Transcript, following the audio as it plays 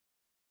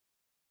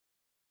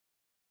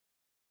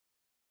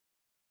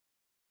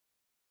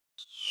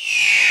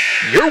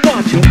You're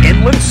watching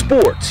Inland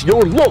Sports,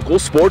 your local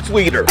sports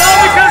leader.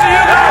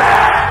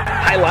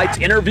 Highlights,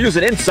 interviews,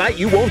 and insight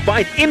you won't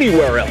find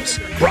anywhere else.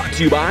 Brought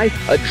to you by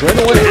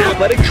Adrenaline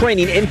Athletic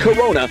Training in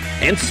Corona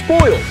and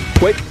Spoiled,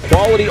 quick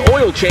quality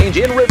oil change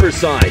in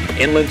Riverside.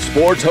 Inland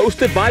Sports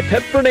hosted by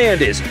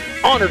Fernandez.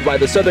 Honored by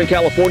the Southern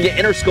California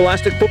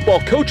Interscholastic Football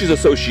Coaches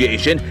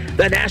Association,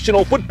 the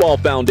National Football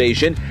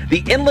Foundation,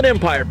 the Inland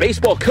Empire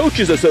Baseball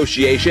Coaches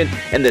Association,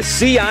 and the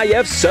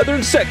CIF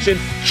Southern Section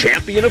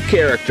Champion of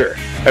Character.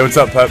 Hey, what's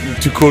up, Pep?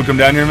 Too cool to come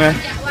down here, man?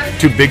 Yeah,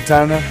 too big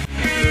time now?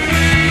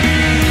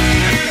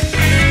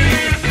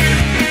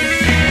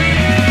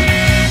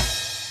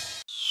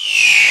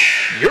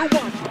 You're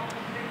watching.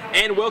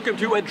 And welcome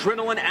to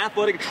Adrenaline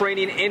Athletic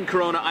Training in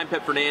Corona. I'm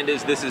Pep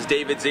Fernandez. This is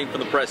David Zink from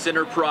the Press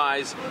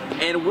Enterprise,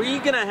 and we're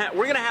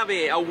gonna have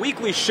a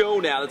weekly show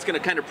now that's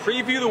gonna kind of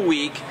preview the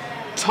week,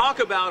 talk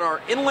about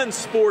our inland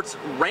sports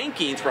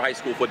rankings for high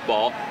school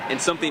football, and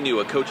something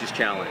new, a coach's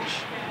challenge.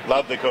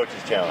 Love the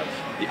coach's challenge.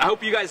 I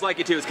hope you guys like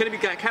it too. It's going to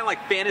be kind of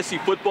like fantasy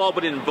football,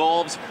 but it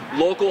involves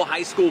local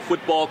high school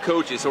football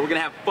coaches. So we're going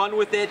to have fun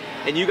with it,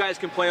 and you guys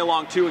can play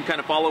along too and kind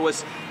of follow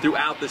us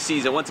throughout the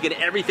season. Once again,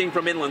 everything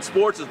from Inland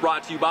Sports is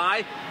brought to you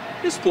by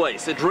this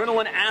place,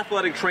 Adrenaline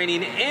Athletic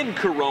Training in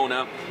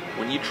Corona.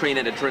 When you train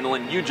at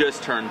Adrenaline, you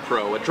just turn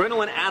pro.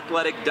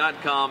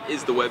 AdrenalineAthletic.com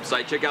is the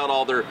website. Check out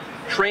all their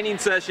training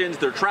sessions,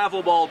 their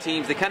travel ball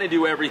teams. They kind of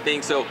do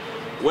everything. So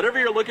whatever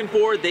you're looking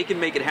for, they can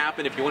make it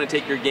happen. If you want to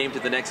take your game to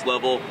the next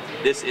level,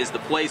 this is the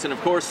place. And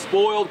of course,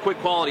 Spoiled, quick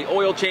quality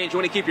oil change. You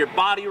want to keep your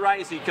body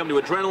right, so you come to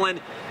Adrenaline.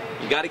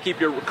 You got to keep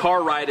your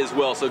car right as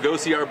well. So go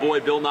see our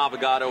boy Bill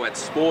Navigato at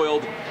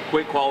Spoiled,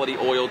 quick quality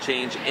oil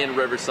change in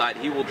Riverside.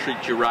 He will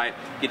treat you right,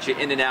 get you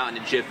in and out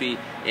in a jiffy,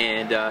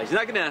 and he's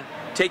not going to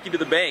take you to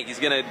the bank. He's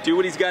going to do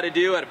what he's got to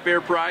do at a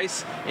fair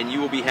price, and you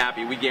will be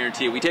happy. We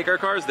guarantee it. We take our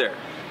cars there.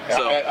 Yeah,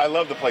 so I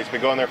love the place.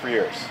 Been going there for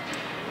years.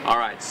 All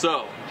right,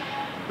 so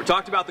we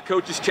talked about the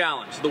Coach's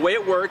Challenge. The way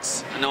it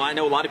works, I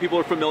know a lot of people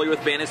are familiar with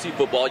fantasy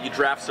football. You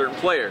draft certain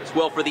players.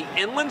 Well, for the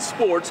Inland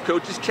Sports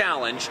Coach's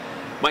Challenge,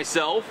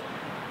 myself,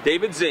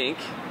 David Zink,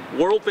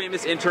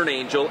 world-famous intern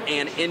Angel,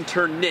 and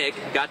intern Nick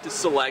got to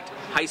select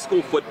high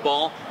school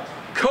football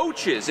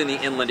coaches in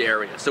the inland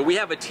area. So we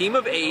have a team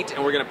of 8,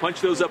 and we're going to punch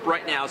those up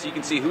right now so you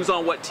can see who's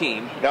on what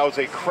team. That was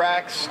a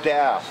crack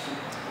staff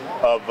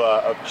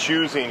of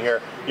choosing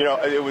here. You know,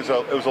 it was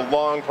a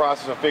long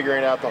process of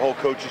figuring out the whole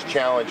coach's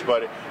challenge,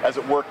 but as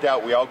it worked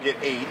out, we all get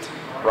 8,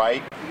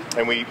 right?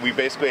 And we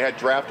basically had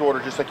draft order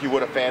just like you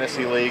would a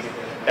fantasy league.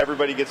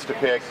 Everybody gets to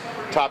pick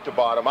top to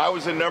bottom. I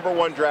was the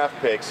 #1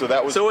 draft pick, so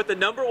that was... So with the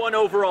 #1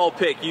 overall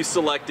pick, you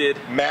selected...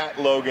 Matt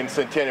Logan,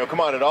 Centennial. Come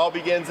on, it all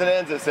begins and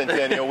ends at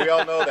Centennial. We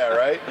all know that,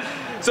 right?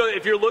 So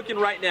if you're looking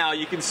right now,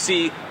 you can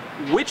see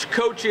which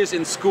coaches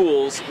and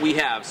schools we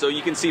have. So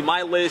you can see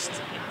my list,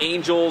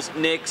 Angels,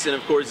 Nick's, and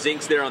of course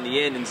Zink's there on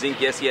the end. And Zink,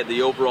 yes, he had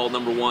the overall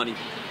 #1.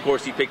 Of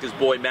course, he picked his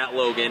boy Matt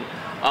Logan.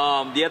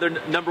 The other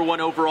 #1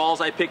 overalls,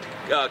 I picked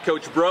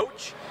Coach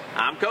Broach.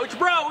 I'm Coach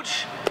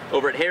Broach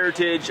over at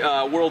Heritage.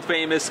 World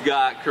famous,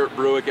 got Kurt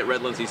Bruick at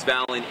Redlands East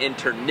Valley, and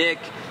intern Nick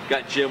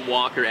got Jim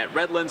Walker at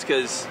Redlands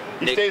because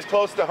he stays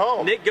close to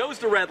home. Nick goes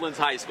to Redlands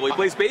High School. He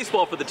plays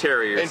baseball for the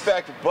Terriers. In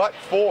fact, but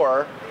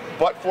for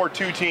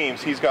 2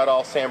 teams, he's got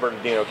all San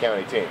Bernardino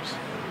County teams.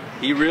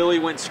 He really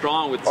went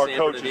strong with Or San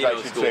coaches, Bernardino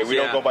I should schools. say. We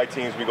don't go by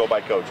teams, we go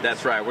by coaches.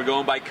 That's right, we're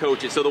going by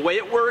coaches. So the way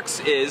it works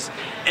is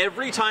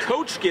every time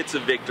coach gets a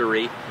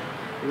victory,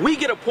 we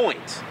get a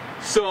point.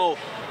 So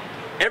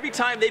every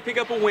time they pick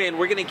up a win,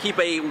 we're going to keep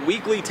a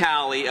weekly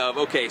tally of,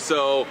 okay,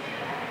 so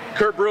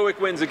Kurt Bruick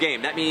wins a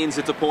game. That means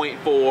it's a point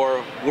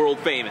for world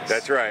famous.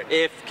 That's right.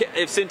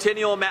 If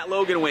Centennial and Matt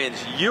Logan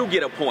wins, you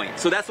get a point.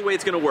 So that's the way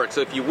it's going to work. So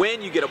if you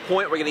win, you get a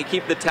point. We're going to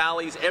keep the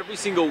tallies every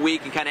single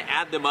week and kind of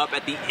add them up.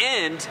 At the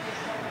end,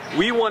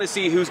 we want to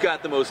see who's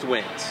got the most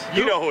wins.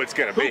 You know who it's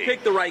going to be. Who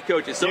picked the right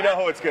coaches. So you know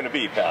who it's going to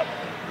be, Pep.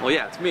 Well,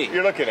 yeah, it's me.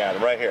 You're looking at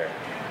him right here.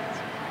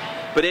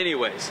 But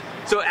anyways,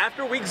 so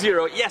after week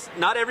 0, yes,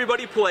 not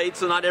everybody played,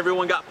 so not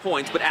everyone got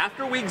points, but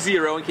after week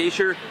 0, in case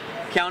you're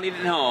counting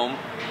at home,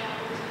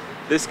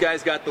 this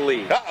guy's got the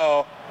lead.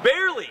 Uh-oh.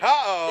 Barely.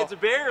 Uh-oh. It's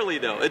barely,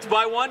 though. It's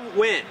by 1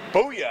 win.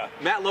 Booyah.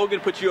 Matt Logan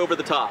put you over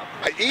the top.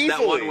 Easily.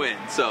 That 1 win.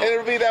 So. And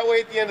it'll be that way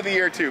at the end of the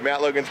year, too.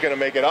 Matt Logan's going to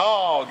make it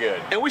all good.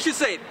 And we should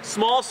say,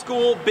 small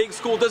school, big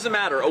school, doesn't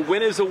matter. A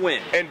win is a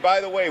win. And by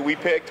the way, we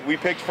picked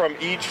from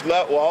each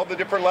level, all the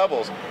different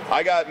levels.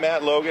 I got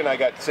Matt Logan, I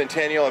got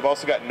Centennial, I've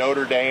also got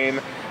Notre Dame.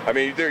 I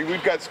mean,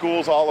 we've got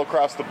schools all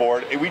across the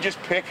board. And we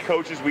just picked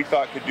coaches we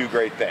thought could do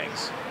great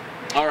things.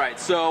 All right,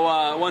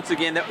 so once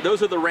again,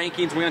 those are the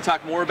rankings. We're going to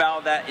talk more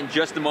about that in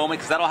just a moment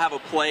because that'll have a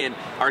play in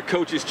our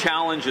Coach's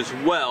Challenge as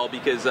well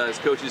because as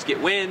coaches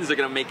get wins, they're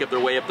going to make up their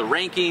way up the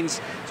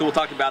rankings. So we'll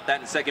talk about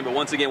that in a second. But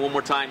once again, one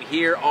more time,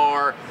 here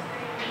are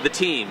the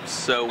teams.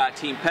 So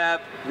Team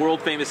Pep,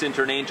 world-famous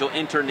intern Angel,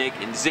 intern Nick,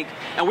 and Zink.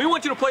 And we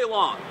want you to play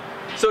along.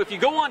 So if you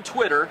go on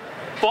Twitter,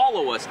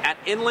 follow us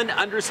at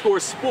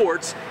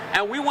inland_sports,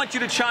 and we want you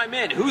to chime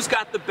in. Who's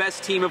got the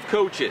best team of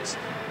coaches?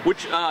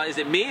 Which, is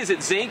it me? Is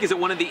it Zink? Is it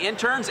one of the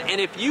interns?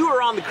 And if you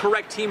are on the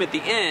correct team at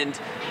the end,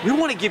 we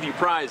want to give you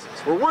prizes.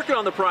 We're working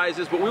on the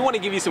prizes, but we want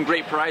to give you some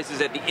great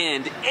prizes at the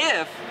end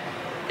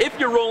if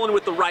you're rolling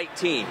with the right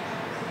team.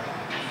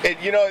 And,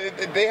 you know,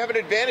 they have an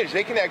advantage.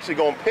 They can actually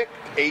go and pick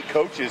 8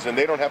 coaches, and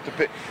they don't have to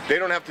pick. They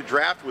don't have to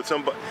draft with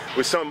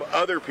some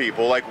other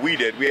people like we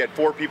did. We had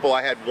 4 people.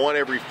 I had 1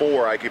 every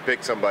 4. I could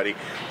pick somebody,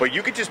 but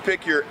you could just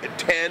pick your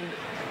 10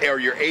 or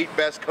your 8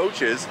 best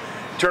coaches.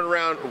 Turn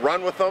around,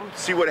 run with them,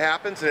 see what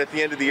happens, and at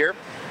the end of the year,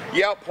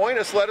 you outpoint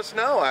us, let us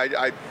know.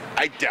 I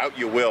doubt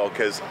you will,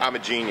 because I'm a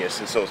genius,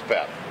 and so is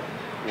Pep.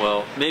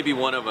 Well, maybe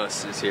one of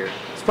us is here.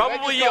 It's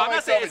probably you. I'm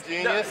not saying it's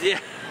genius. Yeah,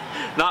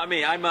 not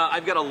me.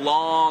 I've got a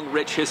long,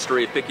 rich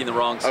history of picking the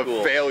wrong school.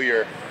 Of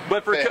failure.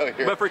 But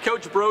for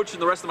Coach Broach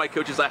and the rest of my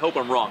coaches, I hope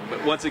I'm wrong.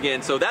 But once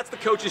again, so that's the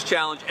Coaches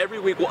Challenge. Every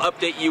week we'll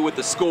update you with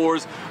the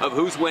scores of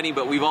who's winning,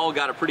 but we've all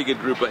got a pretty good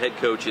group of head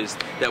coaches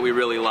that we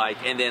really like.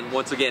 And then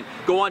once again,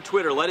 go on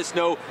Twitter. Let us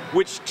know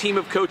which team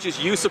of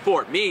coaches you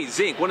support. Me,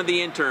 Zink, one of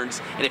the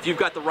interns. And if you've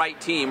got the right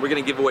team, we're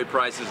going to give away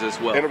prizes as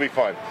well. It'll be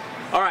fun.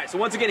 All right, so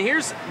once again,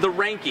 here's the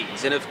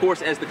rankings. And of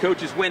course, as the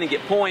coaches win and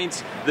get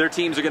points, their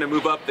teams are going to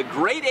move up the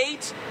grade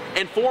 8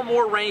 and 4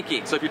 more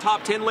rankings. So if your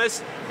top 10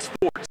 list,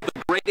 sports, the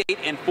grade 8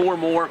 and 4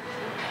 more.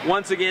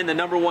 Once again, the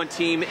 #1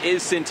 team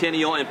is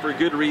Centennial, and for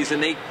good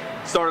reason. They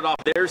started off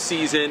their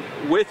season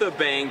with a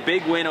bang.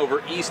 Big win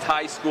over East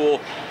High School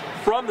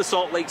from the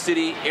Salt Lake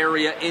City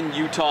area in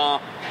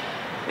Utah.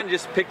 And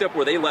just picked up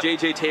where they left.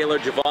 J.J. Taylor,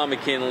 Javon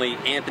McKinley,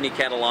 Anthony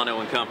Catalano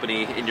and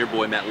company, and your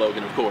boy Matt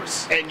Logan, of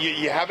course. And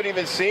you haven't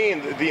even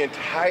seen the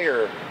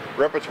entire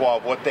repertoire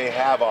of what they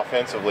have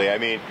offensively. I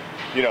mean,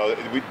 you know,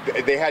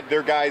 they had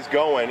their guys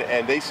going,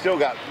 and they still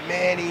got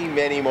many,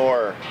 many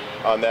more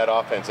on that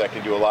offense that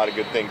can do a lot of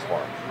good things for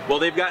them. Well,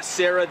 they've got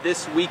Sarah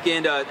this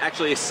weekend,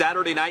 actually a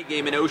Saturday night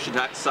game in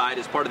Oceanside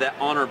as part of that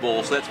Honor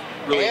Bowl, so that's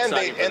really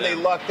exciting for them. They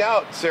lucked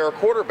out. Sarah,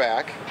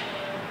 quarterback,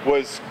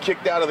 was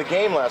kicked out of the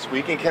game last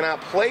week and cannot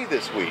play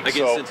this week.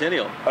 Against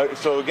Centennial.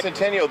 So against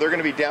Centennial, they're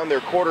going to be down their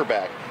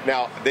quarterback.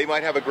 Now, they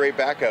might have a great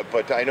backup,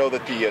 but I know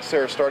that the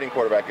Sarah starting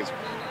quarterback is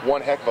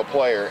one heck of a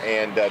player,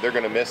 and they're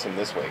going to miss him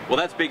this week. Well,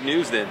 that's big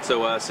news then.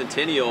 So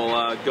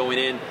Centennial going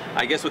in,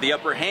 I guess, with the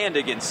upper hand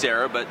against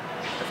Sarah, but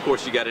of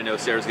course you got to know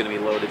Sarah's going to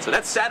be loaded. So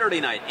that's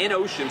Saturday night in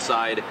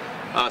Oceanside.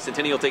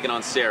 Centennial taking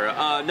on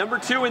Sarah. Number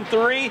 2 and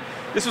 3,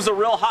 this was a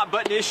real hot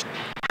button issue.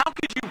 How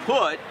could you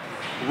put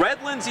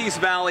Redlands East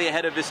Valley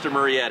ahead of Vista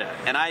Murrieta?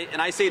 And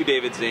I say to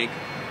David Zink,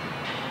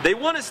 they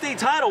won a state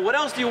title. What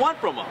else do you want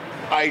from them?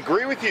 I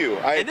agree with you.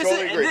 I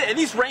totally agree. And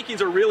these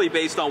rankings are really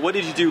based on what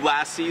did you do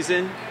last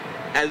season.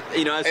 And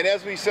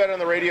as we said on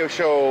the radio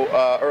show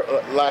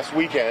last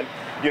weekend,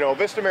 you know,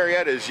 Vista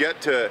Murrieta is yet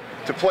to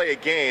play a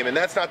game, and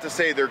that's not to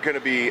say they're going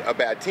to be a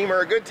bad team or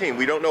a good team.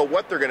 We don't know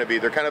what they're going to be.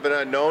 They're kind of an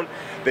unknown.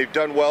 They've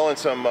done well in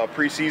some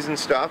preseason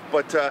stuff,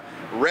 but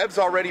Rev's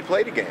already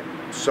played a game.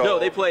 So, no,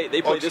 they play this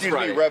Friday. Excuse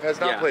me, Rev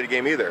has not played a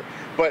game either.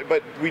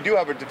 But we do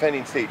have a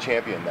defending state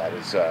champion that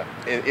is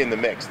in the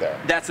mix there.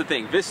 That's the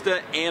thing.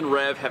 Vista and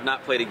Rev have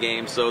not played a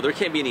game, so there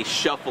can't be any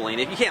shuffling.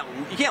 If you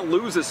can't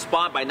lose a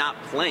spot by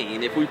not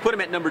playing. If we put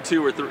them at number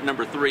 2 or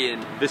number 3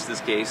 in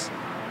Vista's case,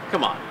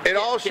 come on. It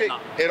all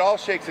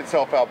shakes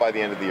itself out by the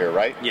end of the year,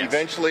 right? Yes.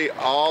 Eventually,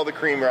 all the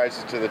cream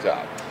rises to the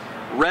top.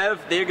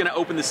 Rev, they're going to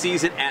open the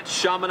season at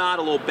Chaminade,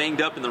 a little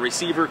banged up in the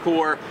receiver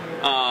corps.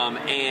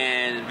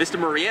 And Vista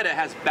Murrieta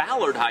has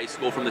Ballard High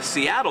School from the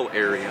Seattle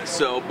area.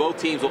 So both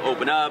teams will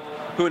open up.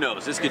 Who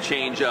knows? This could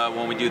change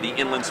when we do the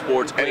Inland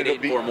Sports Grade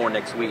 8 and 4 more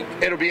next week.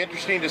 It'll be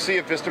interesting to see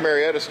if Vista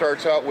Murrieta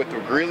starts out with the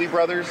Greeley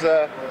brothers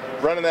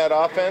running that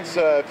offense.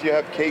 If you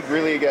have Cade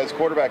Greeley as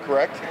quarterback,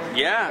 correct?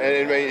 Yeah.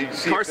 And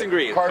Carson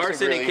Greeley.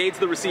 Carson and Cade's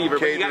the receiver.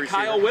 But you got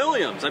Kyle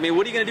Williams. I mean,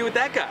 what are you going to do with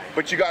that guy?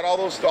 But you got all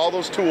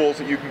those tools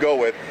that you can go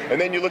with.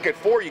 And then you look at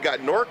 4, you got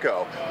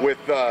Norco with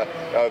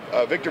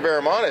Victor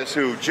Varamanis,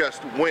 who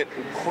just went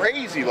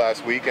crazy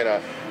last week in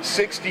a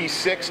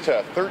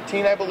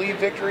 66-13, I believe,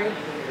 victory.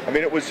 I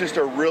mean, it was just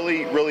a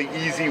really, really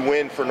easy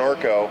win for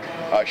Norco.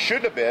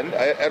 Should have been.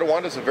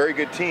 Etiwanda's a very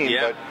good team,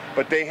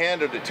 but they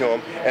handed it to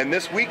them. And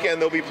this weekend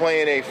they'll be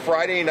playing a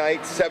Friday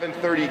night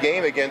 7:30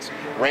 game against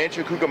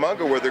Rancho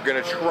Cucamonga, where they're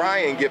going to try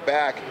and get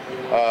back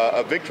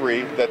a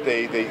victory that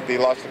they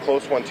lost a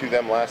close one to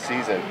them last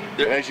season.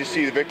 And as you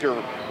see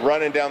Victor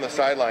running down the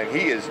sideline,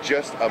 he is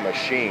just a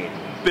machine.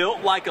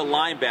 Built like a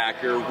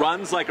linebacker,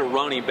 runs like a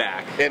running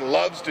back. And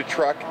loves to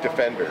truck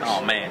defenders.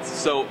 Oh, man.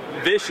 So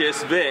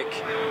vicious, Vic.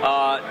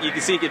 You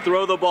can see he could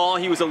throw the ball.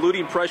 He was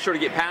eluding pressure to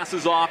get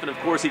passes off, and, of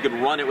course, he could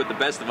run it with the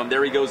best of them.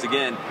 There he goes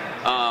again,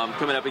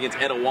 coming up against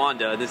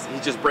Etiwanda.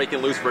 He's just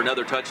breaking loose for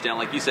another touchdown.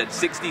 Like you said,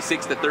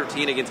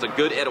 66-13 against a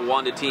good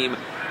Etiwanda team.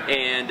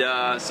 And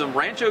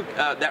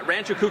that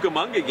Rancho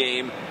Cucamonga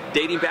game,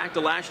 dating back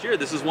to last year,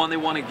 this is one they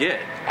want to get.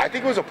 I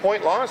think it was a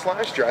point loss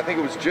last year. I think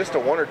it was just a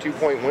 1 or 2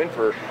 point win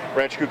for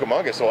Rancho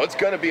Cucamonga. So it's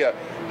going to be a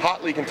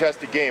hotly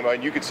contested game.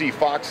 And you can see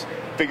Fox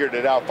figured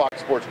it out. Fox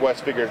Sports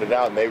West figured it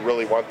out, and they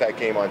really want that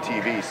game on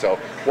TV. So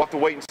we'll have to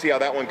wait and see how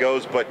that one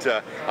goes. But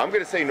I'm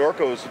going to say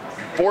Norco's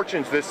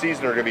fortunes this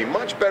season are going to be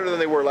much better than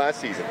they were last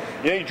season.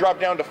 You know, you drop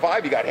down to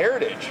 5, you got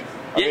Heritage.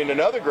 I mean,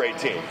 another great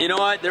team. You know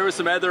what? There were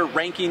some other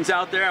rankings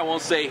out there. I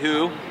won't say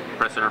who.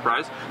 Press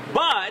Enterprise.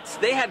 But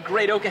they had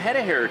Great Oak ahead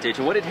of Heritage.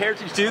 And what did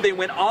Heritage do? They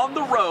went on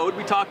the road.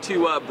 We talked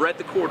to Brett,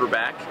 the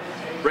quarterback,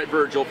 Brett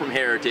Virgil from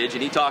Heritage,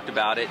 and he talked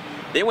about it.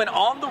 They went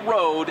on the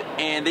road,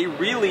 and they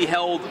really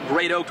held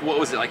Great Oak to, what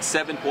was it, like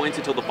 7 points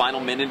until the final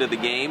minute of the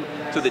game.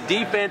 So the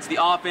defense, the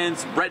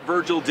offense, Brett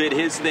Virgil did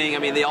his thing. I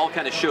mean, they all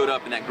kind of showed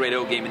up in that Great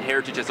Oak game, and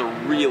Heritage has a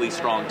really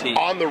strong team.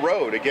 On the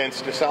road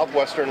against a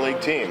Southwestern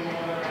League team.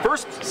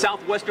 First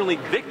Southwestern League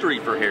victory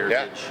for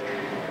Heritage.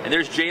 Yeah. And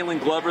there's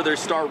Jalen Glover, their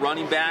star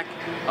running back.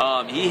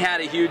 He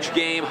had a huge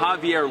game.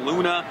 Javier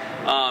Luna,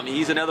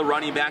 he's another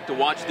running back to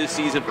watch this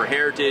season for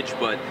Heritage,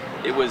 but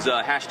it was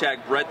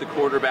hashtag Brett the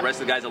quarterback. The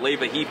rest of the guys,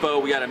 Aleva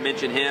Hifo, we got to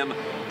mention him,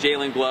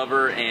 Jalen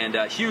Glover, and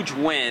a huge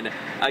win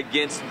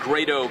against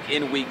Great Oak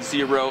in week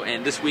 0.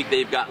 And this week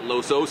they've got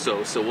Los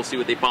Osos, so we'll see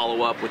what they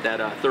follow up with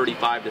that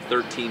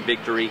 35-13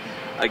 victory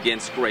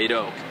against Great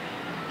Oak.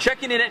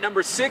 Checking in at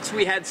number 6,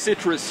 we had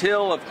Citrus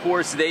Hill. Of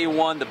course, they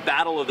won the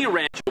Battle of the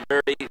Rancho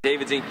Verde.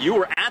 David Zink, you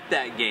were at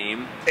that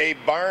game. A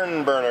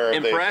barn burner.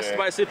 Impressed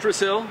by Citrus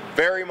Hill?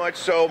 Very much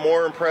so.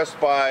 More impressed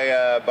by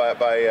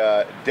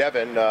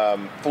Devin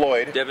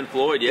Floyd. Devin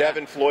Floyd, yeah.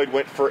 Devin Floyd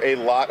went for a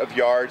lot of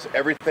yards.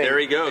 Everything. There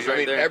he goes,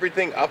 right there.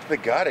 Everything up the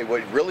gut. It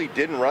really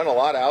didn't run a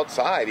lot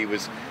outside. He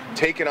was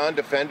taking on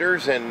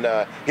defenders and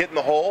hitting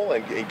the hole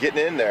and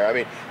getting in there. I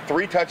mean,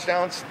 3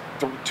 touchdowns,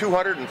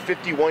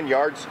 251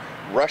 yards.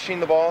 Rushing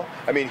the ball.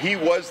 I mean, he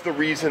was the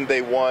reason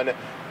they won.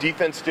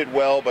 Defense did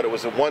well, but it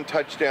was a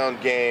 1-touchdown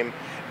game.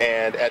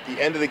 And at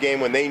the end of the game,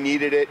 when they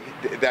needed it,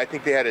 I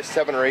think they had a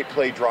 7 or 8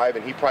 play drive,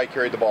 and he probably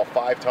carried the ball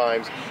 5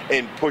 times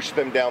and pushed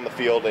them down the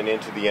field and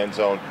into the end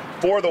zone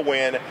for the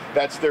win.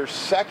 That's their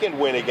second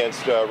win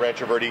against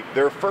Rancho Verde.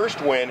 Their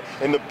first win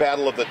in the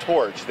Battle of the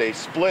Torch. They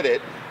split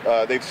it.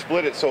 They've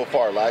split it so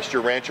far. Last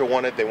year, Rancho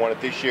won it. They won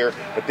it this year.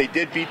 But they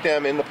did beat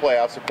them in the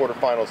playoffs, the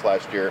quarterfinals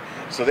last year.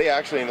 So they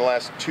actually, in the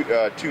last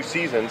two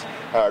seasons,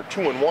 are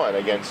 2-1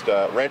 against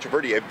Rancho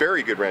Verde, a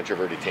very good Rancho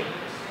Verde team.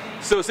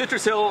 So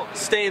Citrus Hill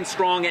staying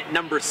strong at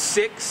number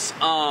 6 in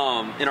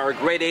our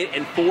grade 8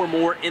 and 4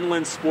 more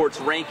inland sports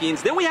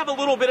rankings. Then we have a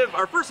little bit of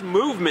our first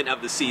movement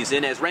of the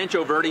season as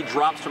Rancho Verde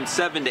drops from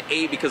 7 to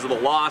 8 because of the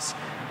loss.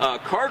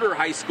 Carter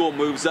High School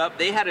moves up.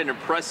 They had an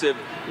impressive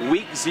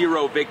week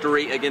 0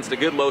 victory against a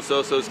good Los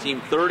Osos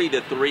team.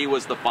 30-3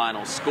 was the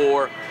final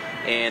score.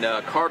 And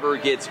Carter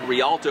gets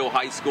Rialto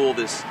High School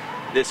this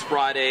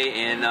Friday,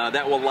 and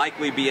that will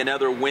likely be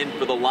another win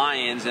for the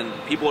Lions, and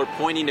people are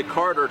pointing to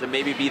Carter to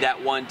maybe be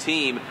that one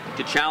team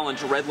to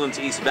challenge Redlands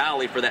East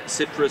Valley for that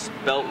Citrus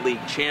Belt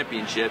League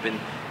Championship. And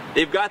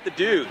they've got the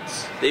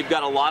dudes. They've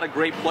got a lot of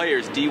great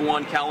players,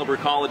 D1 caliber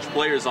college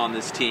players on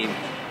this team.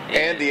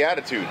 And the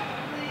attitude.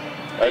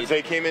 As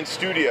they came in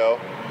studio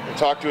and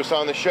talked to us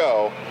on the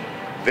show,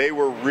 they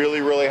were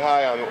really, really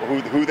high on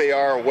who they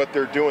are and what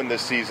they're doing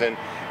this season.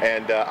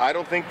 And I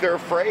don't think they're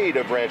afraid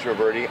of Rancho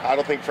Verde. I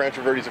don't think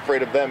Rancho Verde's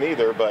afraid of them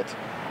either, but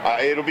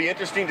it'll be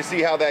interesting to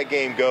see how that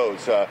game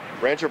goes.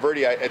 Rancho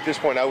Verde, at this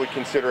point, I would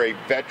consider a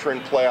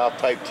veteran playoff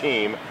type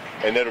team,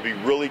 and it'll be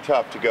really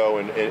tough to go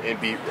and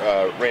beat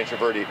Rancho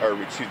Verde,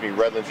 or excuse me,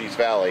 Redlands East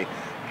Valley.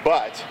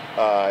 But,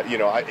 you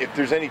know, if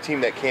there's any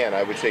team that can,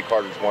 I would say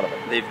Carter's one of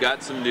them. They've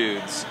got some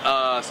dudes.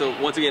 So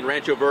once again,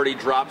 Rancho Verde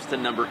drops to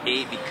number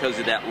 8 because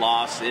of that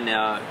loss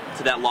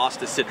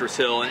to Citrus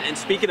Hill. And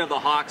speaking of the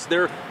Hawks,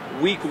 their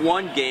week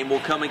 1 game will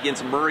come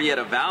against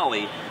Murrieta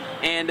Valley.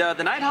 And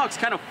the Nighthawks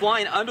kind of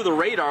flying under the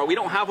radar. We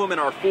don't have them in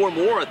our 4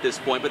 more at this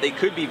point, but they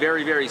could be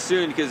very, very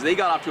soon because they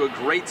got off to a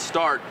great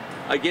start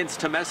against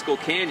Temescal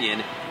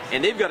Canyon.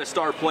 And they've got a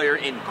star player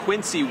in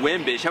Quincy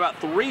Wimbish. How about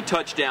 3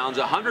 touchdowns,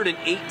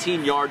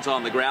 118 yards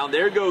on the ground?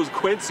 There goes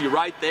Quincy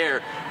right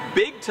there.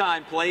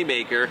 Big-time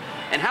playmaker.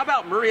 And how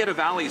about Murrieta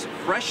Valley's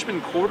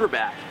freshman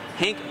quarterback,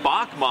 Hank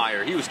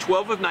Bachmeyer? He was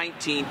 12 of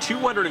 19,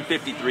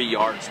 253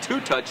 yards, 2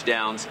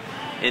 touchdowns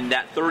in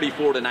that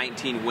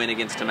 34-19 win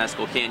against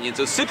Temescal Canyon.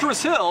 So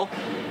Citrus Hill,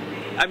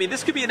 I mean,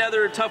 this could be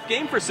another tough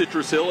game for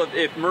Citrus Hill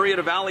if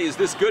Murrieta Valley is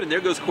this good. And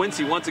there goes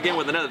Quincy once again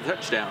with another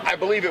touchdown. I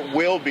believe it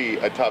will be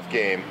a tough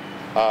game.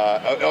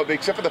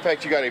 Except for the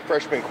fact you got a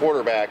freshman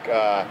quarterback,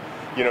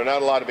 you know,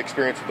 not a lot of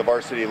experience at the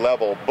varsity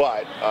level,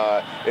 but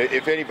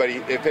if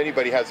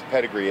anybody has a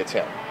pedigree, it's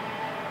him.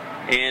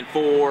 And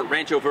for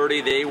Rancho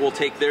Verde, they will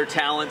take their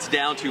talents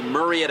down to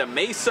Murrieta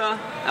Mesa.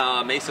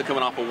 Mesa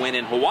coming off a win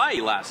in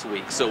Hawaii last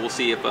week, so we'll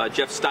see if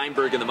Jeff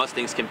Steinberg and the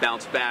Mustangs can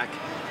bounce back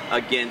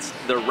against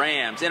the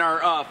Rams. In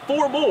our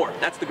 4 more,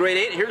 that's the grade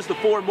 8. Here's the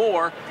 4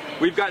 more.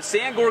 We've got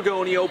San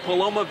Gorgonio,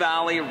 Paloma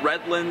Valley,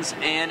 Redlands,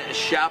 and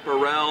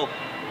Chaparral.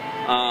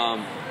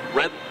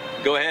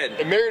 Go ahead.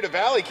 And Murrieta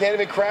Valley can't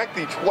even crack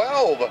the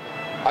 12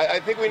 I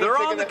think we need They're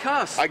to on the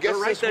cusp. I guess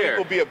They're right this there. week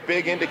will be a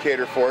big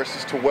indicator for us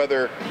as to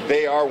whether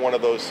they are one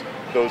of those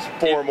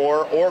 4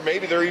 more, or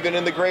maybe they're even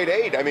in the grade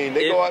 8. I mean,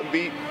 they go out and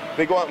beat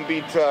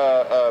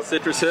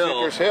Citrus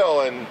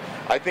Hill, and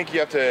I think you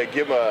have to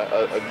give them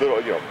a little,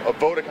 a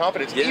vote of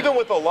confidence, even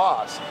with a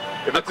loss.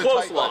 If it's a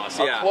close tight loss,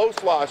 a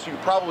close loss, you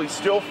probably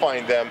still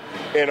find them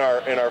in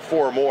our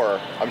 4 more.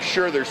 I'm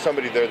sure there's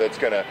somebody there that's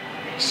going to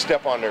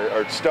step on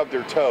or stub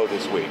their toe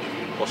this week.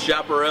 Well,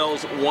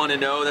 Chaparral's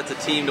 1-0. That's a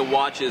team to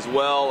watch as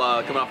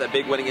well. Coming off that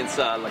big win against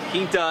La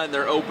Quinta in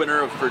their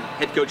opener for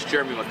head coach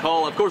Jeremy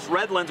McCall. Of course,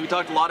 Redlands, we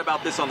talked a lot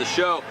about this on the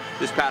show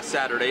this past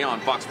Saturday on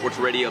Fox Sports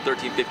Radio,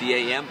 1350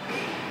 AM.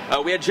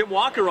 We had Jim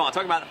Walker on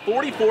talking about a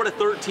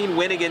 44-13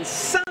 win against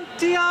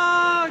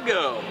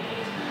Santiago.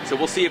 So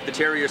we'll see if the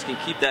Terriers can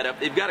keep that up.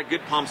 They've got a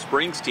good Palm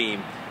Springs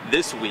team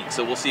this week,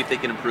 so we'll see if they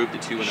can improve to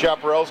 2-0.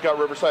 Chaparral's got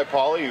Riverside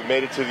Poly, who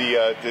made it to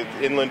the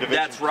Inland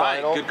Division That's right.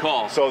 final. Good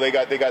call. So they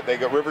got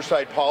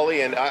Riverside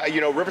Poly, and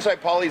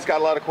Riverside Poly's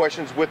got a lot of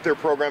questions with their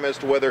program as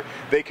to whether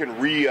they can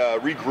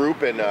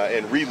regroup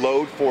and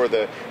reload for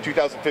the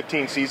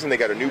 2015 season. They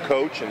got a new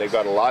coach, and they've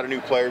got a lot of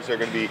new players that are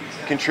going to be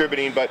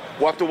contributing, but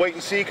we'll have to wait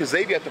and see because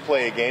they've yet to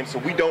play a game, so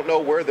we don't know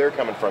where they're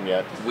coming from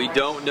yet. We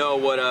don't know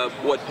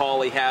what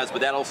Poly has,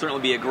 but that'll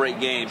certainly be a great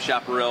game.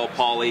 Chaparral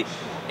Poly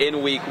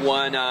in week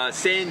 1.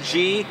 San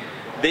G,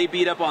 they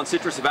beat up on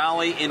Citrus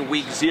Valley in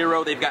week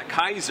 0. They've got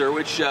Kaiser,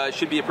 which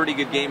should be a pretty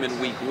good game in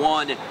week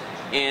 1.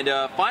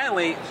 And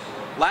finally,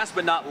 last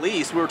but not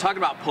least, we were talking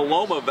about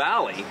Paloma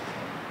Valley.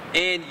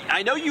 And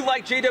I know you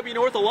like JW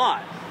North a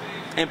lot.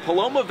 And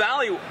Paloma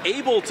Valley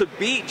able to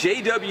beat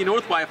JW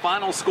North by a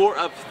final score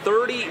of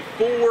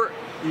 34-0.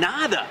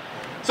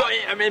 So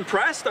I'm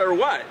impressed, or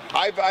what?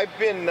 I've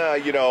been,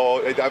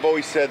 I've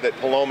always said that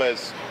Paloma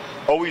has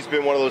always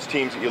been one of those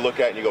teams that you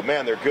look at and you go,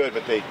 man, they're good,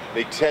 but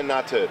they tend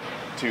not to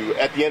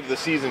at the end of the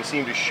season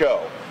seem to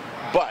show.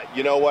 But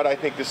you know what? I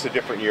think this is a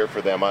different year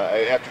for them.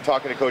 After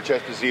talking to Coach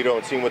Esposito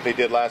and seeing what they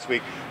did last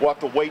week, we'll have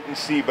to wait and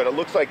see. But it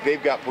looks like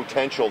they've got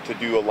potential to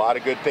do a lot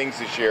of good things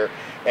this year.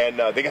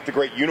 And they got the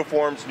great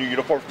uniforms, new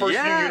uniforms, first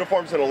new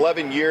uniforms in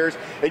 11 years.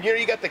 And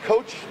you got the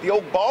coach, the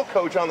old ball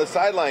coach on the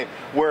sideline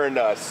wearing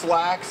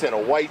slacks and a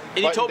white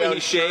button-down shirt. And he told me he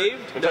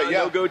shaved,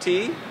 no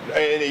goatee.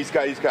 And he's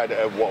got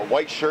a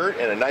white shirt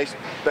and a nice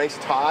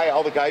tie.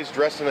 All the guys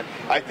dressed in it.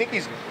 I think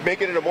he's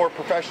making it a more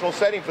professional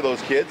setting for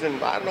those kids.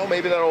 And I don't know,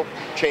 maybe that'll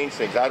change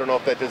things. I don't know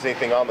if that does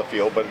anything on the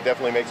field, but it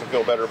definitely makes them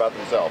feel better about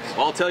themselves.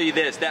 Well, I'll tell you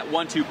this, that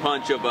 1-2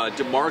 punch of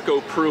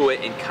DeMarco Pruitt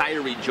and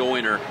Kyrie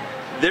Joyner,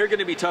 they're going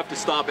to be tough to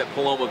stop at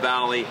Paloma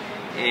Valley.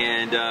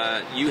 And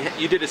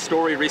you did a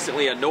story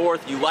recently at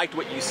North. You liked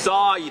what you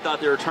saw. You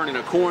thought they were turning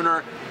a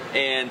corner.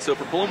 And so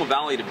for Paloma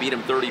Valley to beat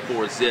them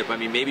 34-0, I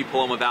mean, maybe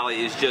Paloma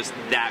Valley is just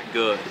that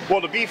good.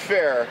 Well, to be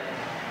fair,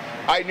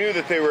 I knew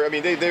that they were,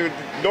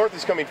 North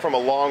is coming from a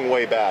long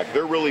way back.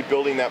 They're really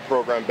building that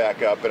program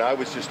back up. And I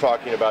was just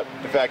talking about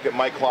the fact that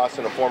Mike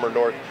Clausen, a former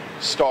North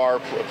star,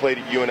 played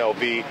at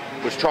UNLV,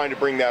 was trying to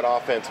bring that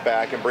offense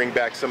back and bring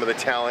back some of the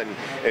talent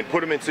and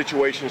put them in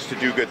situations to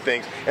do good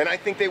things. And I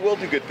think they will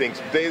do good things.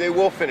 They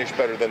will finish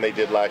better than they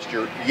did last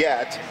year,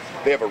 yet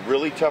they have a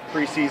really tough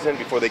preseason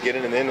before they get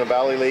into the Inland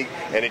Valley League,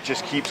 and it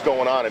just keeps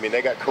going on. I mean,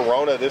 they got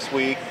Corona this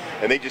week,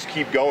 and they just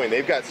keep going.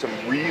 They've got some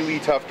really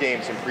tough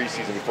games in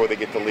preseason before they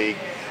get to league.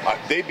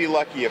 They'd be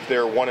lucky if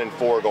they're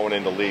 1-4 going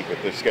into league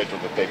with the schedule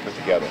that they put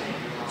together.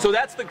 So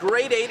that's the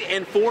grade 8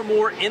 and 4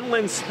 more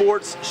Inland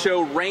Sports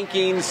Show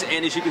rankings.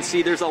 And as you can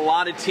see, there's a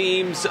lot of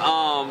teams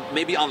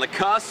maybe on the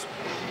cusp.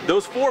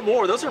 Those 4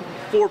 more, those are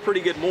 4 pretty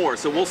good more.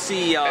 So we'll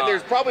see. And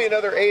there's probably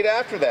another 8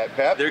 after that,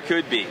 Pep. There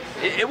could be.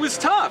 It was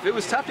tough. It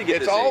was tough to get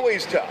this 8. It's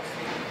always tough.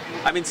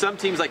 I mean, some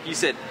teams, like you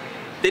said,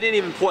 they didn't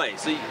even play.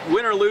 So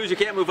win or lose, you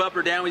can't move up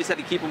or down. We just had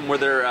to keep them where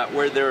they're at.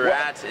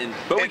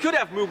 But we could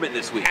have movement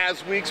this week.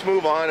 As weeks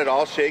move on, it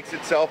all shakes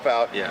itself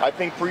out. Yeah. I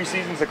think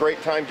preseason's a great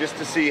time just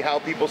to see how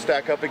people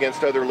stack up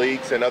against other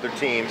leagues and other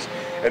teams.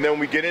 And then when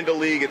we get into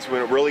league, it's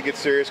when it really gets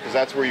serious, because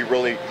that's where you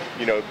really,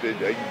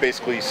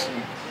 basically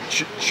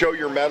show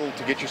your mettle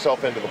to get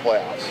yourself into the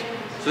playoffs.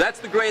 So that's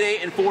the grade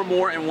 8 and 4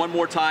 more. And one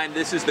more time,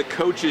 this is the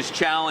Coaches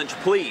Challenge.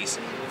 Please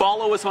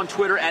follow us on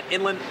Twitter at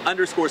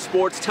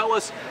 @inland_sports. Tell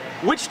us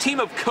which team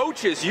of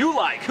coaches you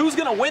like. Who's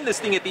going to win this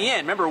thing at the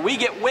end? Remember, we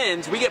get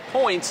wins, we get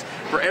points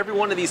for every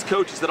one of these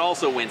coaches that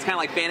also wins. Kind of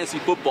like fantasy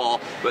football,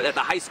 but at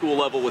the high school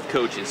level with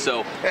coaches.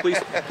 So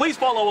please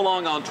follow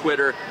along on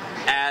Twitter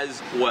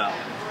as well.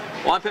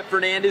 Well, I'm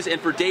Fernandez, and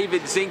for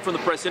David Zink from the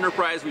Press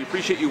Enterprise, we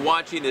appreciate you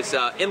watching this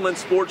Inland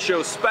Sports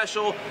Show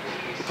special.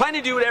 We plan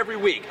to do it every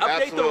week.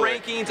 Update Absolutely. the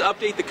rankings,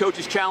 update the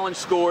Coaches Challenge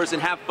scores,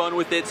 and have fun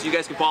with it so you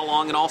guys can follow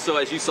along. And also,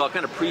 as you saw,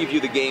 kind of preview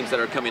the games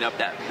that are coming up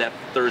that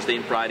Thursday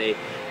and Friday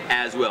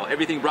as well.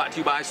 Everything brought to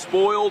you by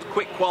Spoiled,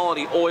 quick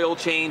quality oil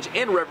change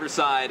in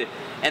Riverside,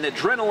 and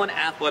Adrenaline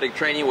Athletic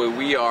Training, where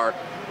we are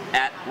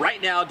at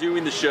right now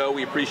doing the show.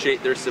 We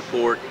appreciate their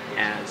support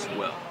as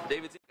well.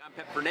 David Zink, I'm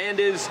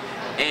Fernandez,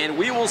 and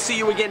we will see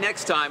you again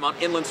next time on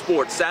Inland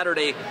Sports,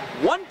 Saturday,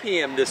 1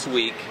 p.m. this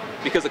week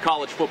because of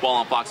college football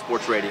on Fox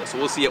Sports Radio. So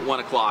we'll see you at 1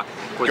 o'clock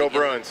for Go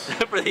Bruins.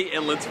 For the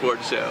Inland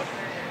Sports Show.